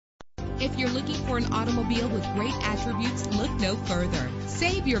If you're looking for an automobile with great attributes, look no further.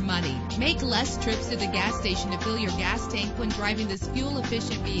 Save your money. Make less trips to the gas station to fill your gas tank when driving this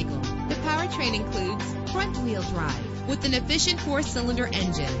fuel-efficient vehicle. The powertrain includes front-wheel drive with an efficient 4-cylinder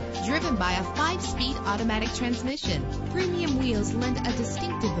engine driven by a 5-speed automatic transmission. Premium wheels lend a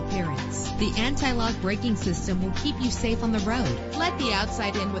distinctive appearance. The anti-lock braking system will keep you safe on the road. Let the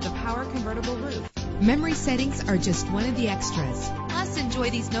outside in with a power convertible roof. Memory settings are just one of the extras. Plus,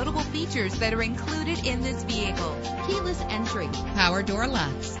 enjoy these notable features that are included in this vehicle: keyless entry, power door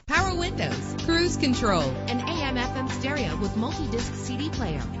locks, power windows, cruise control, an AM/FM stereo with multi-disc CD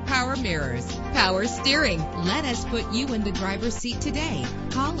player, power mirrors, power steering. Let us put you in the driver's seat today.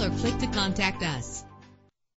 Call or click to contact us.